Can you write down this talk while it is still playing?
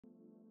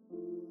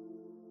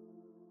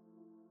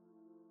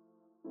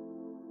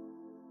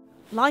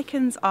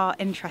Lichens are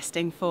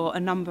interesting for a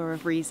number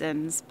of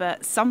reasons,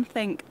 but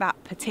something that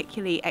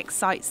particularly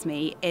excites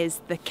me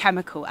is the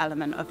chemical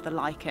element of the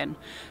lichen,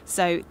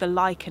 so the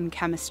lichen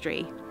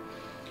chemistry.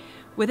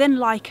 Within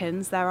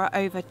lichens, there are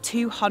over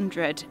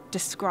 200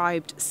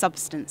 described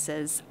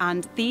substances,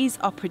 and these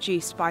are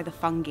produced by the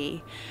fungi.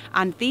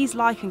 And these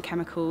lichen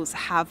chemicals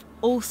have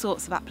all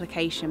sorts of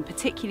application,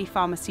 particularly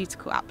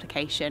pharmaceutical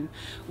application,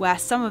 where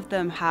some of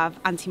them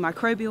have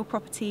antimicrobial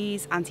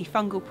properties,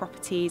 antifungal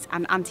properties,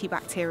 and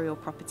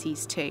antibacterial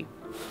properties too.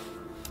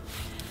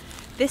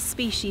 This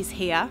species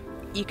here,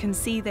 you can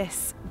see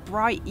this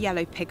bright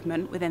yellow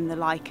pigment within the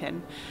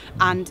lichen,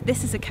 and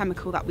this is a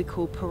chemical that we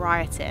call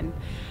parietin,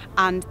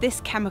 and this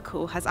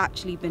chemical has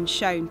actually been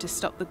shown to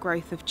stop the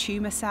growth of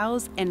tumour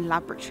cells in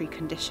laboratory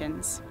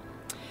conditions.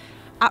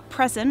 At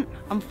present,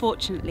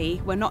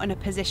 unfortunately, we're not in a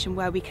position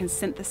where we can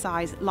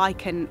synthesise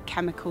lichen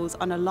chemicals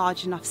on a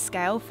large enough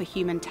scale for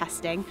human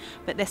testing,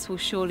 but this will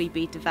surely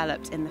be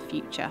developed in the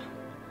future.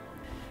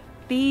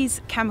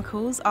 These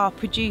chemicals are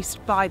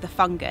produced by the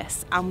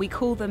fungus, and we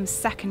call them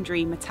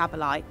secondary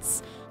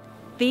metabolites.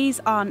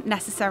 These aren't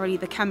necessarily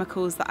the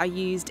chemicals that are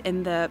used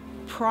in the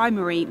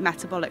primary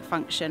metabolic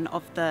function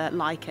of the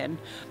lichen.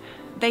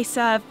 They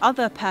serve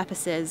other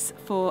purposes,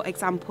 for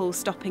example,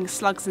 stopping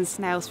slugs and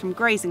snails from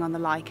grazing on the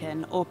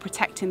lichen or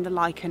protecting the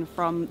lichen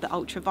from the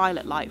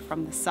ultraviolet light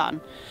from the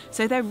sun.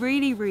 So they're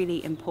really,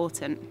 really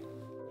important.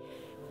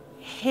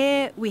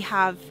 Here we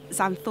have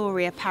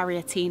Xanthoria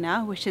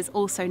parietina, which is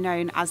also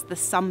known as the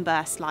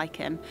sunburst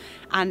lichen,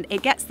 and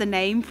it gets the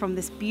name from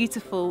this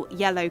beautiful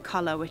yellow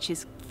colour which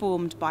is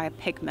formed by a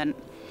pigment.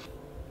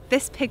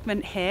 This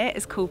pigment here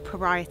is called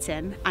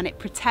parietin, and it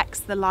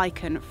protects the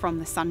lichen from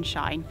the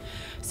sunshine.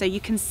 So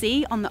you can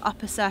see on the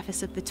upper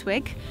surface of the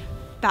twig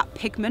that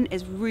pigment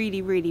is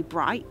really, really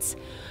bright,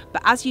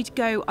 but as you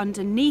go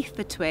underneath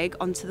the twig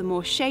onto the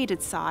more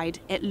shaded side,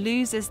 it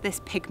loses this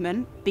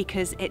pigment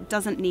because it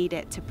doesn't need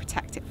it to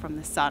protect it from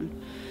the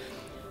sun.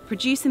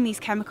 Producing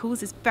these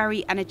chemicals is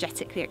very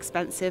energetically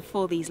expensive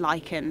for these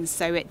lichens,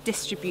 so it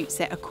distributes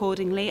it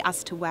accordingly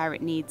as to where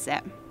it needs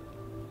it.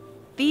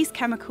 These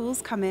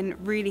chemicals come in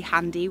really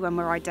handy when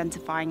we're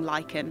identifying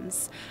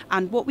lichens,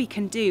 and what we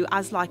can do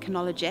as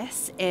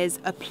lichenologists is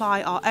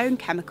apply our own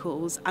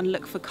chemicals and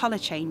look for colour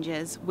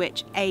changes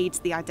which aids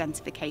the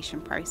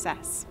identification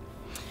process.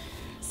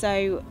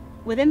 So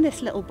within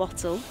this little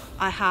bottle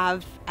I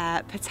have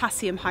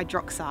potassium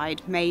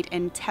hydroxide made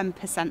in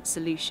 10%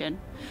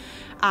 solution,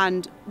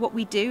 and what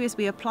we do is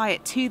we apply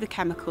it to the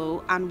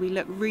chemical and we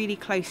look really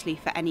closely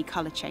for any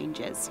colour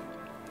changes.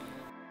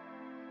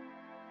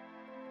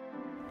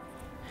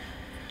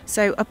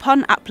 So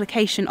upon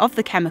application of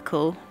the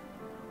chemical,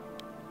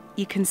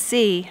 you can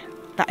see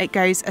that it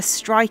goes a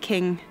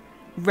striking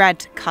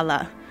red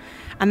colour,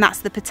 and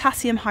that's the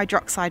potassium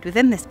hydroxide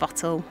within this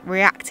bottle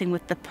reacting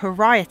with the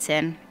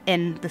parietin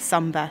in the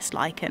sunburst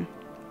lichen.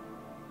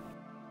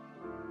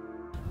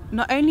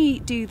 Not only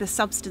do the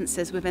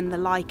substances within the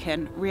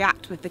lichen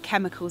react with the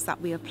chemicals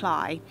that we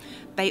apply,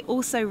 they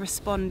also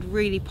respond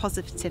really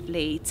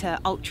positively to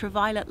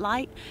ultraviolet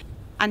light.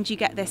 And you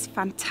get this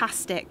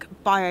fantastic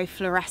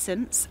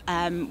biofluorescence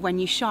when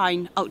you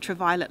shine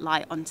ultraviolet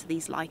light onto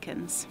these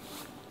lichens.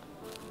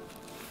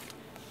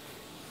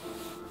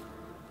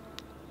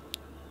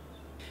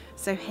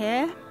 So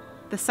here,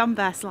 the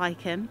sunburst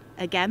lichen,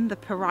 again the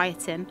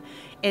parietin,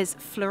 is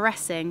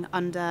fluorescing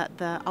under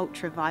the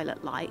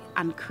ultraviolet light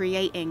and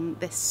creating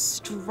this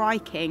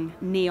striking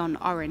neon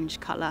orange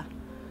colour.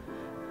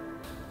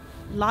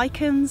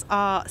 Lichens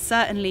are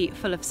certainly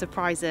full of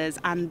surprises,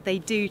 and they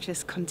do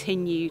just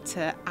continue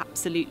to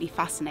absolutely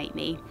fascinate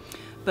me.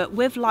 But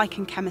with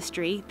lichen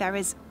chemistry, there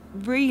is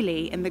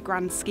really, in the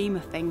grand scheme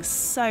of things,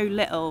 so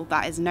little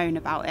that is known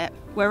about it.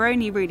 We're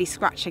only really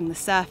scratching the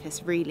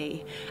surface,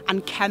 really,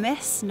 and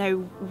chemists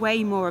know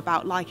way more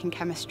about lichen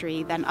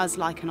chemistry than us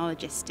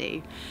lichenologists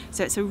do.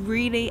 So it's a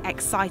really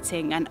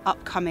exciting and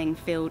upcoming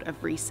field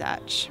of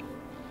research.